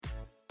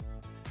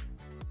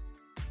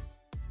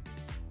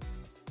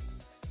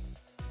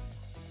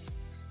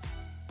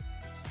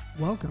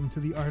Welcome to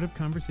the Art of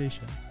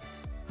Conversation.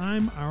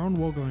 I'm Aaron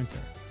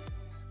Wogelenter.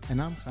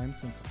 And I'm Chaim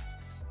Simcha.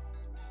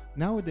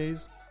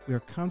 Nowadays, we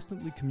are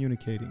constantly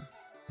communicating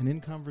and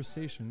in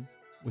conversation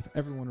with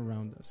everyone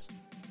around us.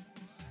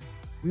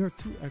 We are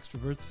two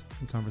extroverts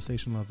and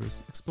conversation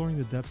lovers exploring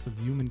the depths of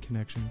human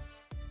connection,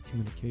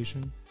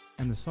 communication,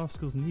 and the soft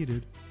skills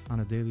needed on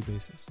a daily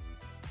basis.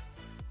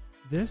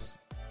 This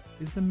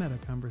is the Meta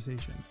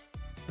Conversation,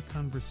 a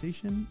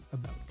conversation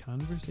about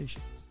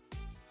conversations.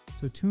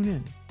 So tune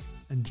in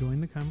and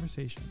join the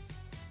conversation.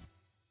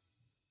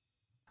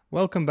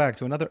 Welcome back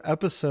to another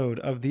episode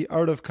of The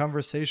Art of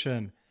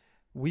Conversation.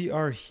 We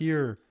are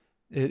here.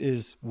 It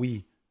is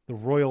we, the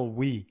royal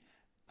we.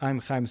 I'm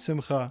Chaim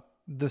Simcha.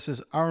 This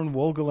is Aaron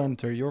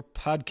Wogelenter, your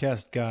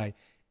podcast guy.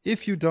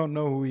 If you don't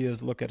know who he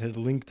is, look at his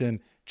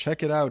LinkedIn.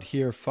 Check it out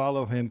here.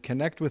 Follow him.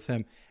 Connect with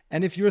him.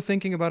 And if you're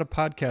thinking about a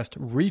podcast,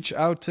 reach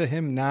out to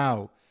him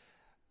now.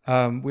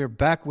 We're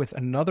back with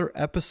another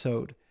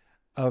episode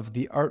of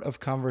The Art of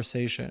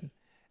Conversation.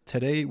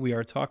 Today, we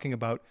are talking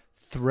about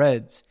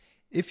Threads.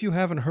 If you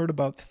haven't heard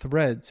about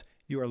Threads,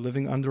 you are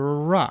living under a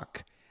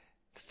rock.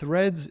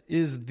 Threads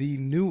is the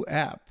new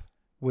app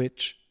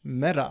which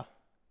Meta,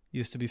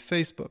 used to be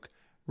Facebook,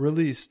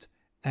 released.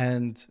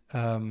 And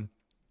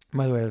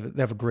by the way,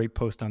 they have a great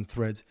post on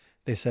Threads.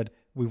 They said,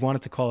 we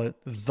wanted to call it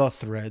The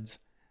Threads,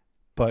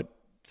 but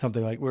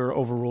something like we were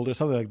overruled or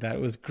something like that.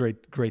 It was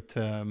great,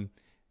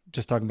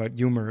 just talking about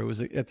humor.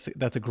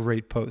 That's a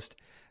great post.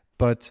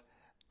 But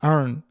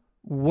Aaron,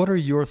 what are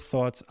your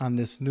thoughts on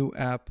this new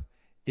app?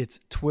 It's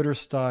Twitter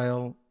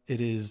style. It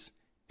is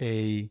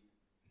a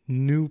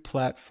new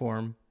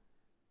platform.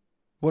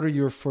 What are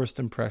your first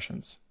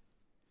impressions?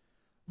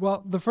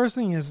 Well, the first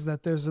thing is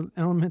that there's an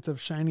element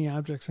of shiny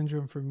object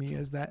syndrome for me,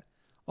 is that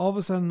all of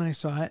a sudden I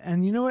saw it.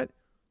 And you know what?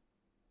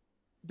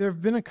 There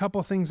have been a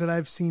couple things that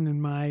I've seen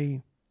in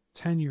my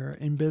tenure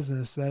in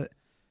business that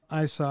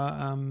I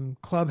saw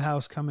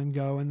Clubhouse come and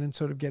go and then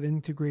sort of get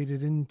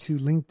integrated into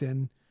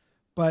LinkedIn.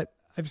 But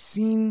I've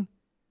seen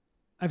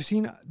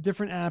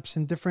different apps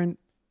and different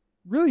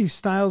really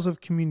styles of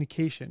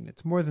communication.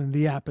 It's more than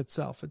the app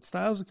itself. It's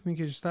styles of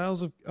communication,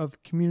 styles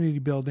of community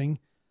building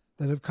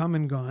that have come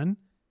and gone.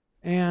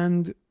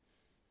 And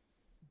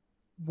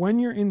when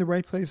you're in the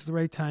right place at the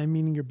right time,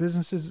 meaning your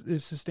business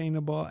is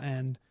sustainable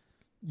and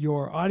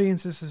your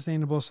audience is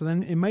sustainable, so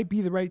then it might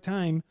be the right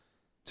time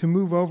to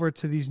move over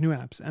to these new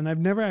apps. And I've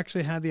never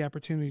actually had the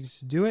opportunity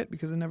to do it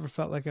because I never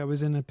felt like I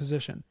was in a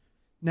position.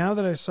 Now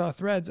that I saw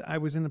Threads, I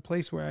was in a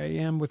place where I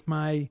am with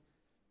my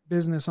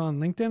business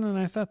on LinkedIn, and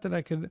I thought that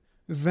I could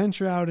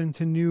venture out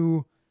into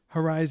new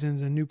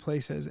horizons and new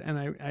places.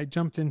 And I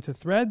jumped into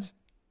Threads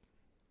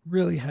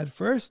really head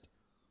first.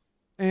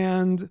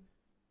 And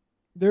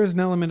there's an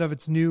element of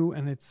it's new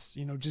and it's,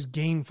 just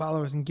gain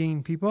followers and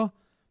gain people.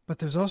 But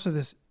there's also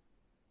this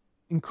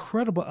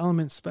incredible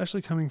element,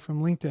 especially coming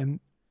from LinkedIn,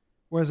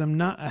 whereas I'm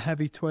not a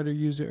heavy Twitter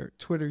user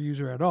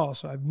at all.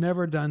 So I've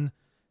never done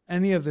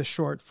any of the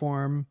short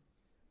form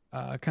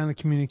kind of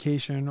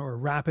communication or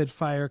rapid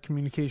fire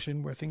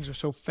communication where things are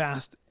so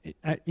fast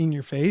in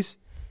your face.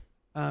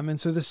 And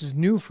so this is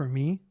new for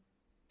me.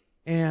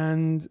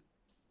 And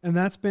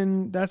that's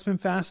been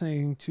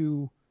fascinating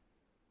to,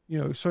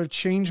 sort of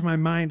change my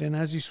mind. And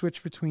as you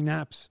switch between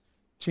apps,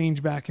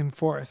 change back and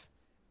forth.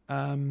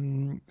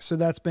 So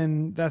that's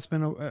been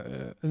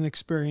an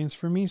experience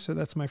for me. So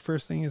that's my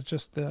first thing, is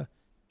just the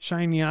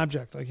shiny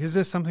object. Like, is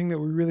this something that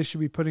we really should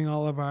be putting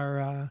all of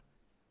our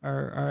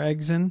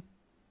eggs in?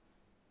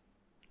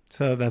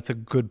 So that's a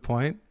good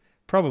point.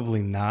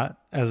 Probably not,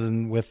 as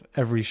in with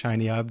every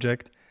shiny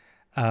object.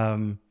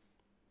 Now,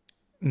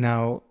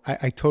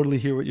 I totally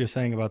hear what you're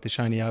saying about the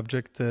shiny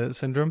object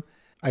syndrome.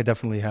 I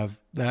definitely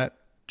have that,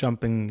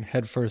 jumping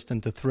headfirst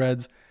into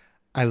Threads.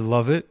 I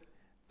love it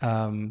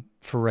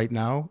for right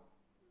now.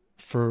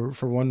 For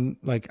one,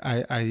 like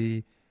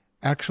I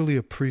actually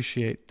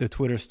appreciate the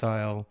Twitter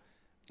style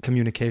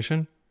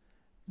communication.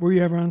 Were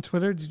you ever on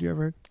Twitter? Did you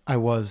ever? I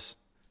was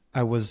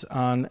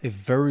on a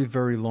very,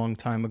 very long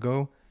time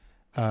ago.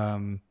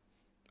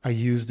 I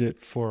used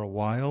it for a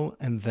while,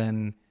 and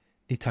then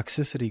the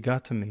toxicity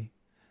got to me.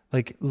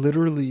 Like,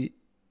 literally,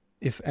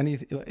 if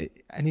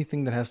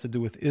anything that has to do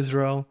with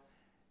Israel,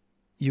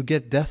 you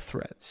get death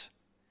threats.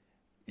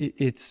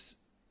 It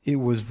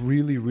was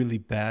really, really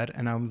bad,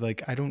 and I'm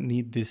like, I don't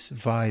need this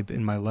vibe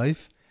in my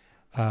life.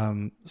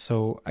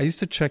 So I used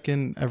to check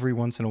in every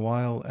once in a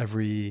while,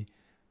 every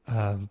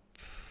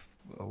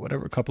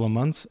couple of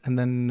months, and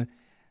then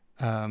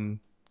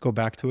go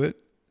back to it,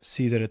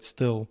 see that it's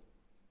still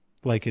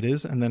like it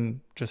is, and then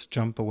just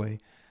jump away.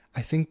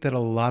 I think that a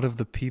lot of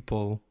the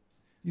people...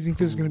 You think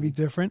this is going to be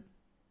different?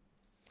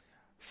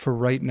 For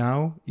right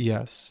now,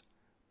 yes.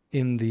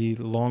 In the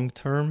long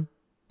term,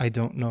 I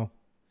don't know.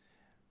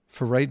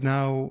 For right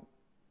now,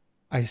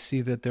 I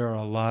see that there are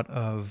a lot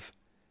of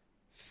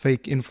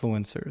fake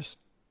influencers.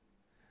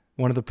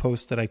 One of the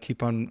posts that I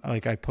keep on,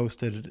 like, I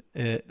posted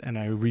it and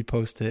I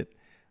repost it,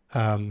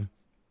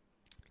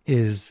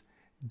 is,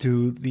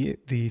 do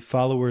the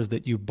followers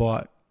that you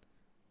bought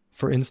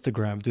for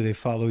Instagram, do they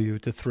follow you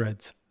to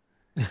Threads?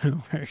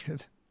 Very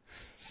good.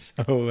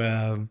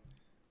 So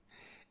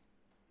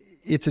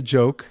it's a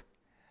joke,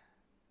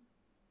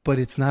 but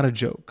it's not a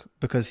joke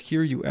because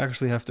here you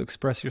actually have to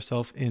express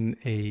yourself in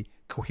a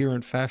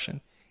coherent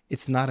fashion.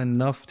 It's not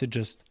enough to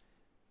just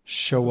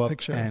show up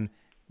Picture. and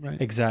Right.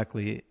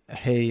 exactly,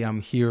 hey, I'm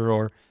here,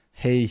 or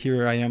hey,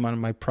 here I am on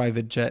my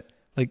private jet.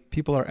 Like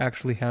people are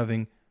actually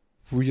having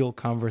real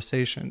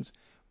conversations,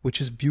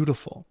 which is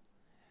beautiful.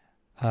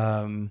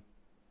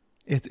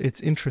 It's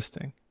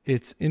interesting.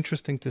 It's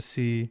interesting to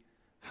see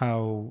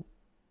how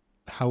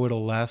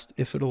it'll last,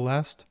 if it'll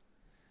last.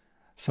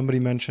 Somebody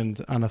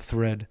mentioned on a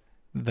thread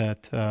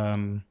that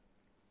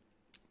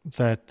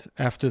that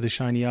after the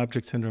shiny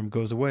object syndrome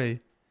goes away,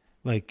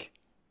 like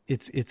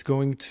it's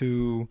going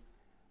to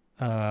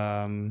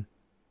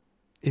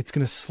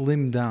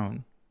slim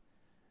down.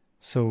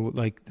 So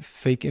like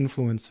fake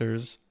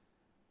influencers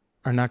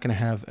are not going to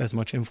have as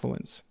much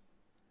influence,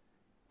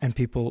 and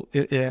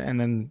and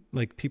then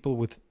like people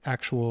with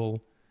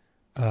actual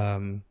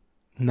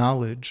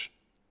knowledge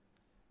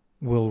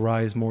will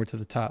rise more to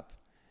the top.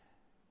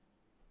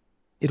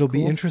 It'll be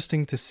Cool.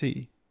 interesting to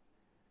see.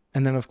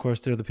 And then, of course,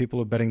 there are the people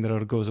who are betting that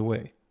it goes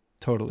away.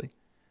 Totally.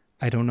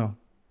 I don't know.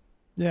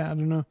 Yeah, I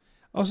don't know.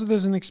 Also,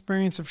 there's an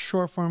experience of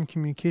short form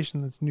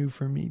communication that's new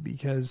for me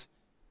because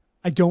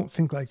I don't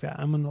think like that.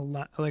 I'm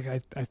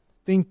I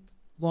think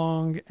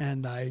long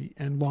and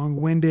long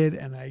winded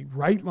and I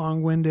write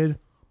long winded.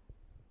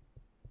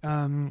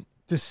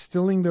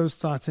 Distilling those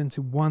thoughts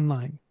into one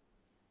line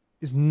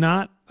is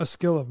not a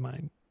skill of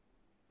mine,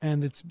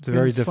 and it's been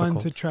very fun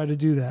difficult. to try to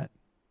do that.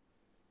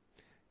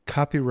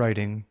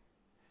 Copywriting,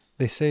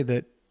 they say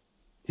that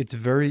it's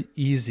very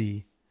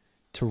easy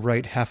to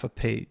write half a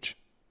page.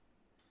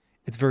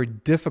 It's very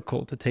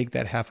difficult to take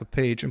that half a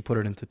page and put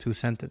it into 2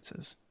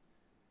 sentences.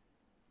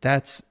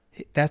 That's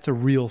a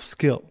real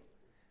skill.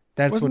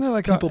 That's Wasn't what there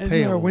like people isn't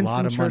pay there a a Winston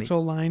lot of money.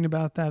 Churchill line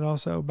about that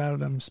also about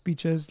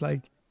speeches?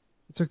 Like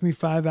it took me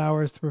 5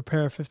 hours to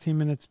prepare a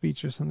 15-minute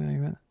speech or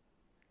something like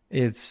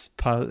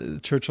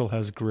that. Churchill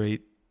has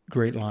great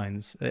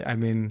lines. I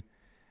mean,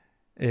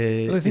 But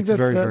I think it's that's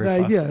very, very the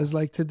idea possible. is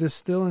like to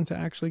distill and to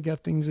actually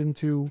get things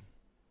into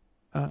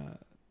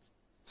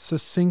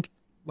succinct,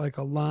 like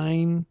a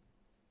line,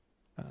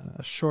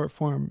 short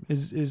form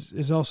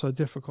is also a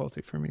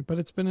difficulty for me. But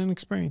it's been an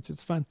experience.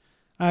 It's fun.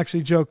 I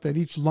actually joke that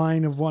each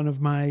line of one of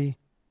my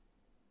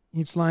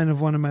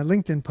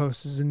LinkedIn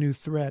posts is a new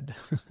thread.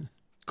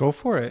 Go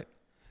for it.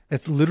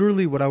 It's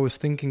literally what I was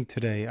thinking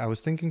today. I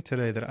was thinking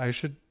today that I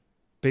should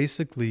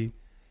basically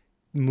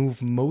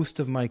move most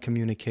of my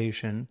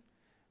communication,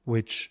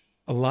 which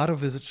a lot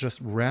of it is just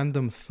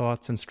random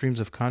thoughts and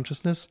streams of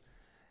consciousness,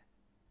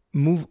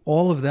 move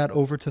all of that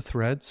over to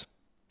threads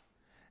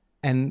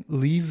and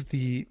leave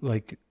the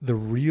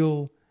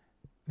real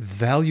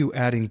value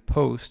adding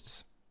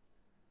posts.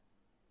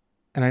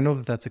 And I know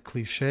that that's a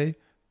cliche,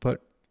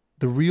 but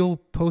the real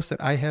posts that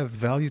I have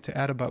value to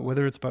add about,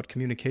 whether it's about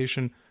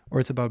communication or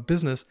it's about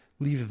business,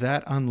 leave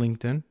that on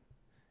LinkedIn,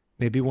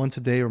 maybe once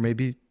a day or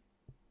maybe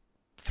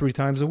 3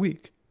 times a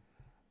week.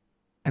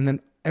 And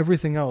then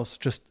everything else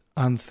just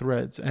on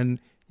threads. And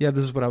yeah,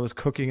 this is what I was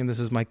cooking, and this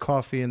is my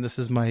coffee, and this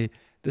is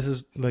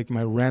like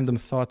my random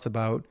thoughts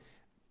about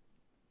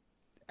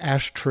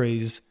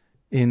ashtrays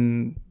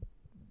in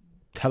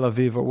Tel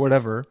Aviv or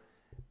whatever.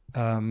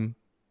 And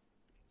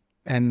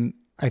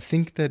I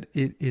think that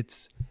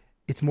it's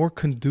more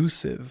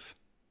conducive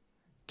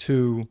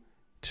to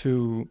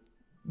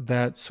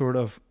that sort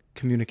of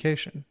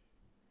communication.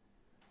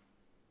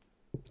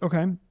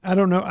 Okay. I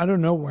don't know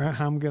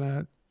how I'm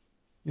gonna,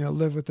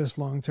 live with this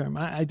long term.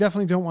 I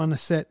definitely don't want to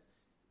sit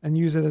and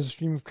use it as a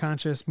stream of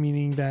conscious,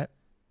 meaning that,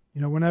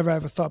 whenever I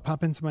have a thought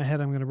pop into my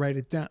head, I'm gonna write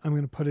it down. I'm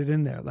gonna put it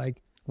in there.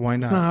 Like, Why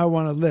it's not? not how I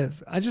want to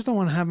live. I just don't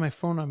want to have my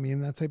phone on me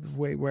in that type of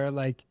way where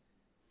like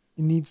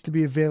it needs to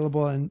be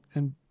available and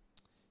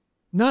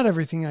not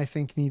everything I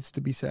think needs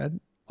to be said,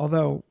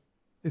 although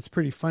it's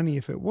pretty funny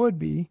if it would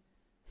be.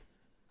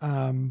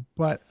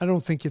 But I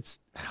don't think it's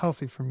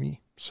healthy for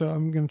me. So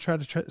I'm going to try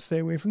to stay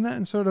away from that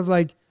and sort of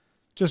like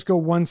just go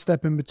one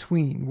step in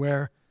between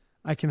where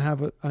I can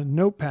have a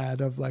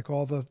notepad of like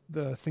all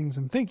the things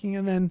I'm thinking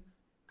and then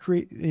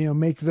create,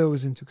 make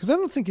those into, cause I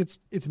don't think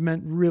it's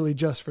meant really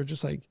just for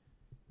just like,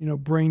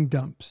 brain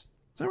dumps.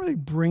 It's not really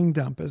brain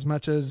dump as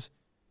much as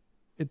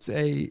it's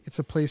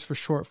a place for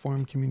short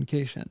form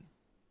communication.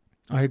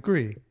 I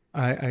agree.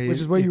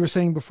 Which is what you were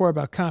saying before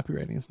about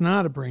copywriting. It's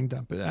not a brain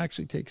dump. It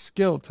actually takes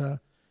skill to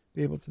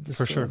be able to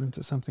distill it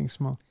into something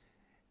small.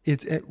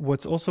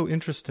 What's also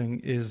interesting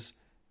is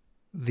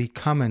the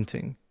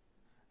commenting.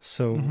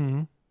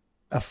 So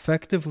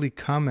effectively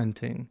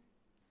commenting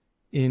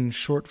in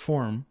short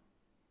form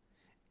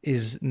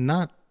is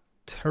not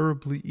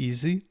terribly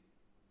easy.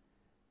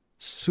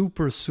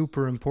 Super,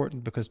 super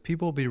important because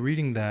people will be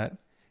reading that.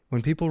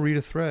 When people read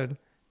a thread,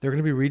 they're going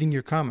to be reading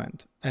your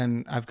comment.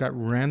 And I've got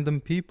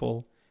random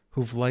people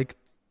who've liked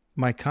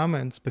my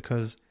comments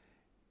because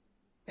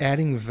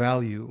adding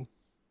value,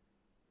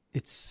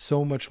 it's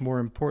so much more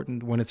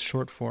important when it's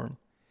short form.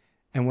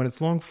 And when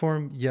it's long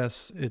form,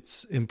 yes,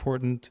 it's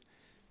important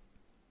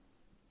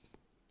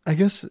I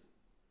guess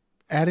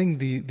adding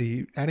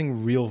the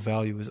adding real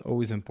value is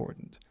always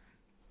important.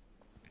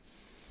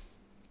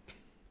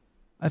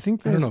 I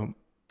think I don't there's know.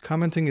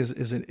 Commenting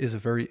is a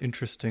very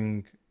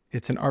interesting.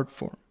 It's an art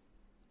form.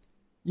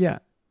 Yeah.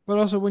 But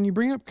also when you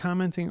bring up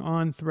commenting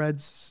on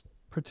threads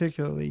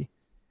particularly,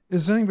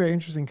 there's something very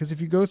interesting because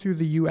if you go through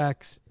the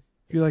UX,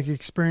 if you like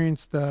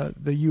experience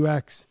the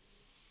UX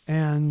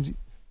and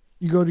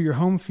you go to your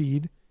home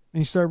feed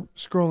and you start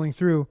scrolling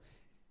through,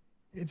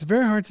 it's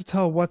very hard to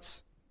tell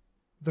what's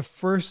the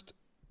first,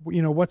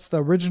 what's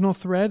the original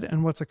thread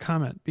and what's a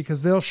comment,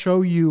 because they'll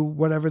show you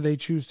whatever they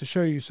choose to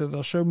show you. So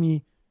they'll show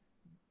me,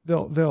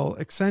 they'll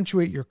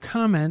accentuate your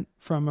comment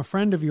from a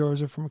friend of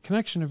yours or from a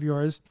connection of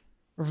yours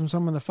or from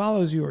someone that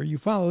follows you or you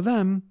follow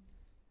them,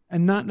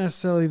 and not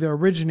necessarily the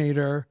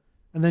originator.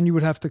 And then you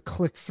would have to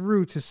click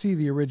through to see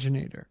the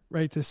originator,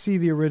 right? To see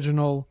the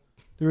original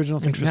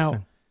thing.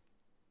 Now,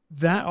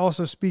 that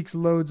also speaks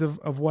loads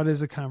of what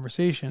is a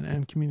conversation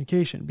and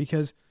communication,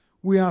 because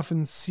we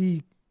often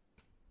see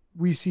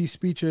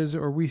speeches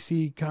or we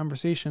see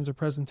conversations or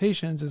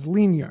presentations as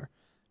linear,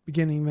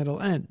 beginning,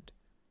 middle, end,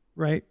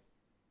 right?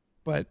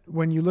 But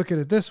when you look at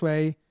it this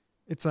way,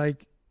 it's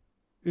like,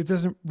 it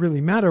doesn't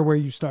really matter where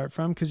you start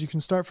from, because you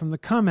can start from the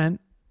comment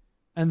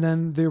and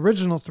then the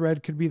original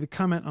thread could be the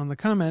comment on the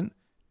comment,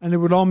 and it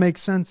would all make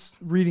sense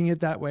reading it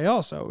that way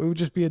also. It would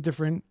just be a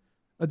different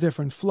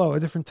flow, a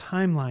different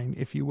timeline,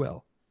 if you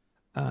will,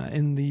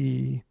 in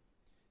the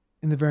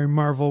very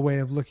Marvel way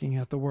of looking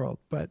at the world.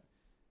 But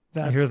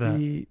that's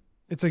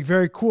it's like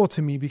very cool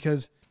to me,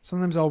 because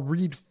sometimes I'll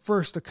read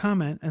first a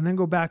comment and then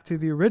go back to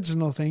the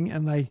original thing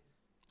and like,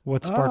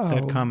 what sparked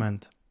that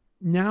comment?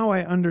 Now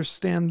I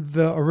understand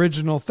the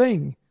original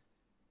thing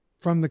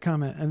from the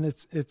comment. And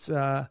it's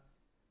a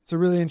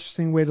really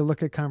interesting way to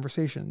look at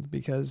conversations,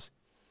 because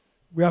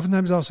we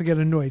oftentimes also get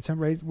annoyed,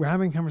 right? We're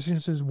having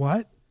conversations,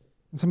 what?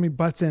 And somebody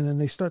butts in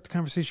and they start the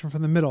conversation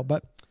from the middle,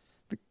 but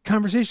the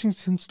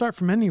conversations can start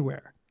from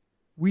anywhere.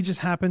 We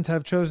just happen to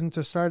have chosen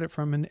to start it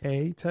from an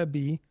A to a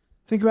B.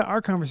 Think about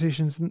our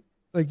conversations,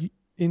 like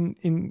on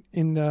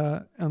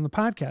the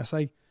podcast.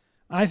 Like,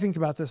 I think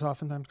about this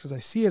oftentimes because I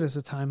see it as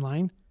a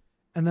timeline,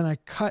 and then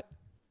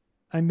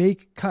I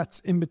make cuts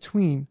in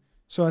between.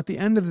 So at the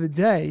end of the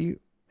day,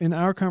 in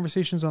our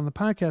conversations on the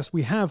podcast,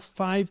 we have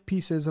 5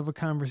 pieces of a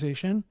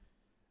conversation,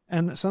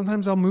 and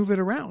sometimes I'll move it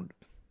around.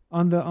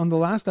 On the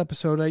last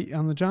episode,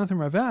 on the Jonathan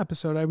Raveh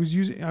episode, I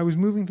was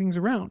moving things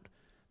around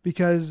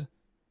because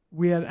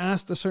we had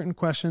asked a certain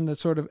question that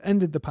sort of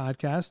ended the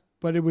podcast,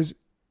 but it was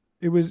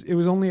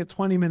only at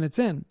 20 minutes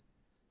in.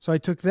 So I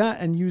took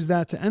that and used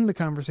that to end the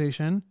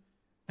conversation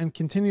and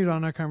continued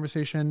on our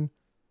conversation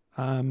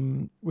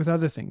with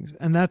other things.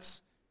 And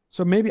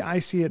so maybe I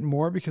see it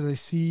more because I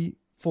see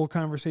full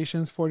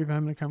conversations,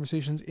 45-minute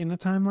conversations in a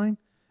timeline,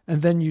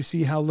 and then you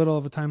see how little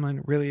of a timeline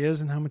it really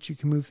is and how much you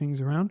can move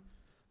things around.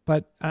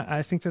 But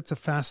I think that's a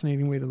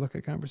fascinating way to look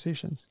at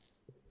conversations.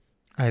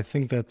 I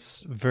think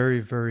that's very,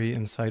 very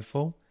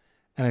insightful.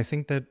 And I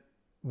think that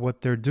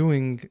what they're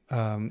doing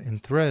in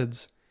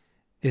threads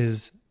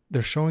is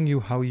they're showing you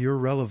how you're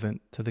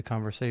relevant to the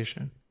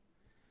conversation.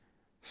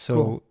 So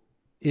cool.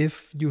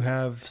 If you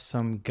have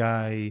some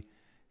guy,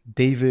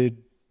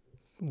 David,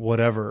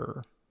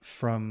 whatever,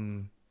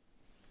 from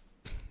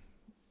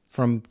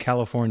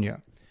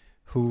California,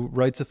 who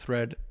writes a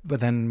thread, but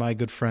then my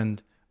good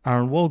friend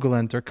Aaron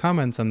Wohlgelenter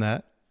comments on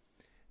that,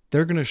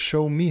 they're going to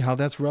show me how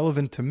that's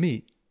relevant to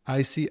me.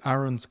 I see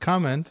Aaron's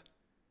comment,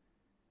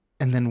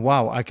 and then,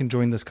 wow, I can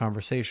join this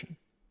conversation.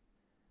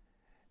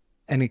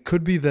 And it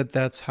could be that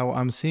that's how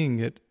I'm seeing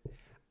it.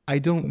 I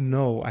don't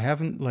know. I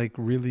haven't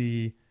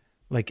really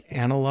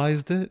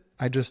analyzed it.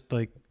 I just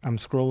I'm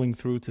scrolling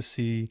through to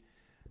see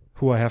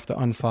who I have to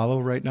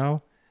unfollow right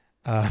now.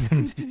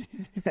 And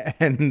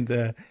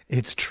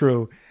it's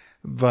true.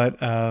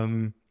 But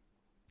I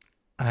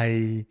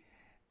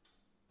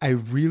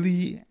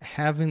really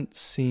haven't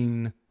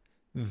seen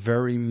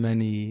very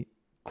many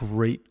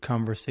great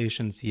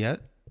conversations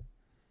yet.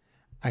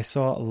 I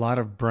saw a lot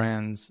of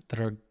brands that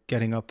are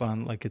getting up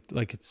on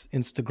it's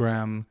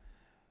Instagram,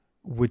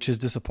 which is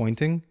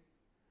disappointing.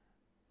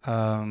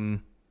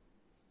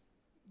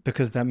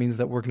 Because that means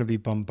that we're going to be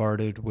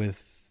bombarded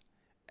with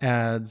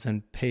ads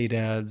and paid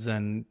ads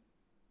and.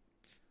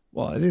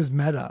 Well, it is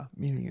meta,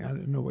 meaning I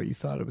didn't know what you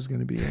thought it was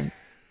going to be in.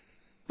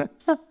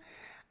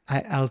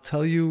 I'll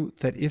tell you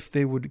that if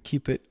they would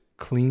keep it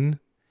clean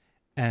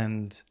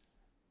and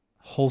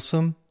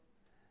wholesome,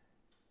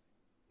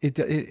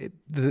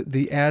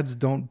 the ads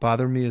don't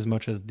bother me as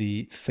much as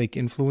the fake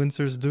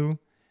influencers do.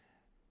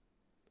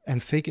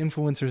 And fake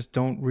influencers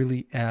don't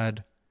really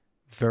add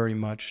very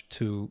much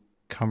to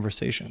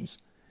conversations.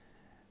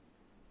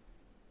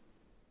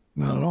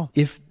 Not at all.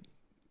 If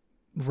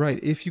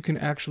you can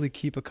actually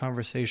keep a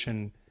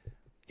conversation,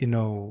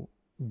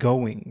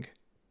 going,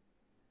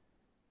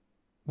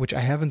 which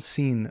I haven't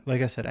seen,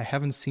 like I said, I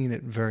haven't seen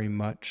it very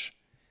much.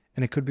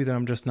 And it could be that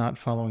I'm just not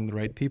following the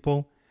right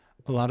people.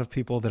 A lot of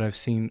people that I've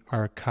seen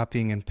are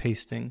copying and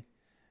pasting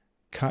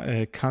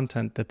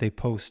content that they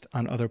post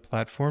on other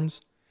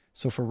platforms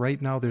So for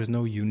right now, there's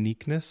no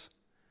uniqueness.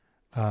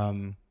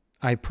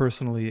 I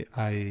personally,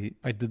 I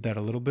did that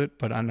a little bit,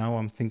 but now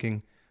I'm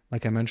thinking,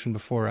 like I mentioned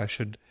before, I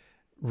should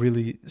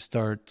really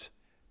start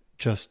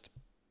just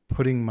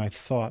putting my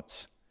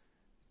thoughts,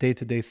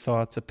 day-to-day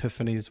thoughts,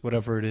 epiphanies,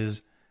 whatever it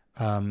is,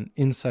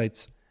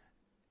 insights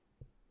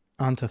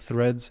onto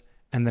threads,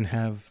 and then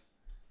have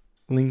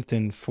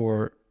LinkedIn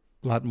for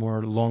a lot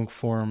more long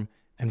form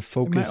and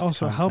focused It might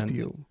also content. help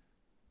you.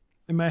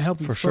 It might help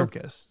you For sure.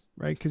 focus,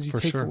 right? Because you For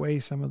take sure. away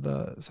some of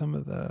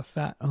the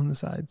fat on the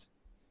sides.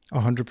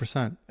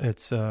 100%.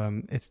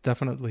 It's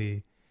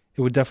definitely,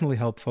 it would definitely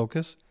help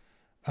focus.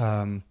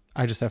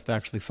 I just have to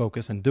actually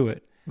focus and do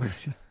it.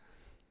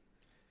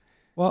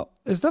 Well,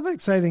 it's definitely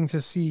exciting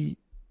to see,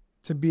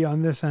 to be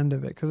on this end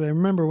of it, because I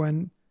remember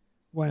when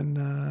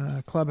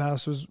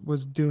Clubhouse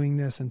was doing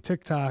this and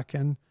TikTok,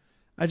 and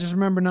I just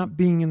remember not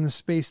being in the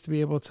space to be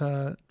able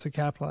to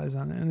capitalize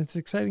on it. And it's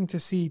exciting to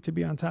see, to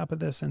be on top of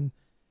this and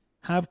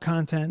have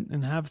content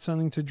and have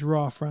something to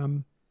draw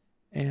from.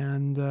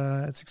 And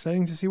it's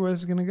exciting to see where this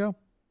is going to go.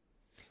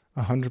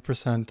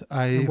 100%.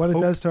 And what it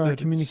hope does to our that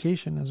it's-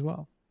 communication as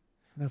well.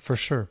 For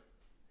sure.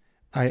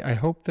 I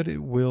hope that it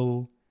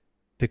will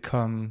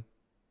become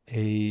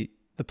the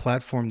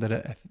platform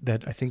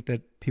that I think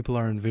that people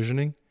are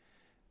envisioning,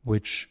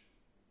 which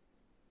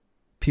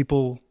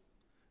people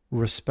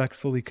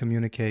respectfully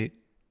communicate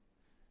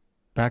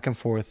back and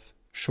forth,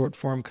 short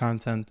form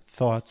content,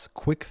 thoughts,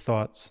 quick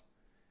thoughts,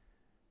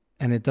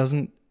 and it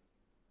doesn't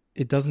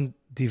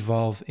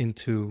devolve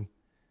into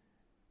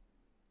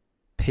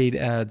paid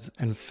ads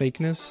and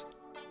fakeness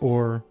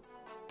or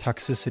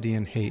toxicity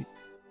and hate.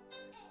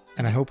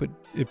 And I hope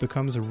it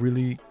becomes a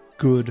really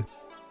good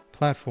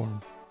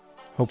platform,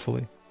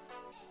 hopefully.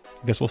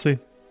 I guess we'll see.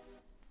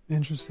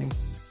 Interesting.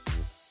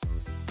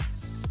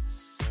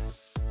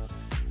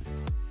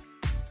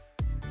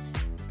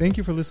 Thank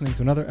you for listening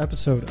to another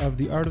episode of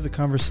The Art of the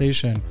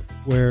Conversation,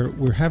 where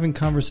we're having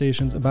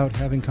conversations about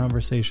having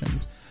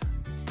conversations.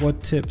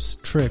 What tips,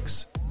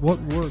 tricks, what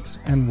works,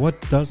 and what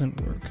doesn't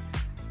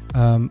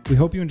work. We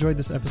hope you enjoyed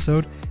this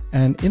episode.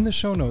 And in the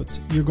show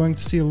notes, you're going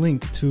to see a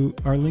link to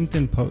our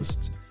LinkedIn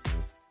post.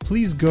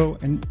 Please go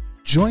and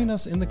join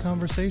us in the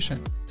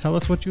conversation. Tell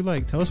us what you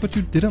like. Tell us what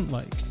you didn't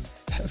like.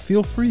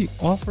 Feel free.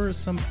 Offer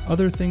some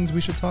other things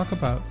we should talk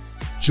about.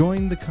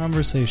 Join the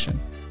conversation.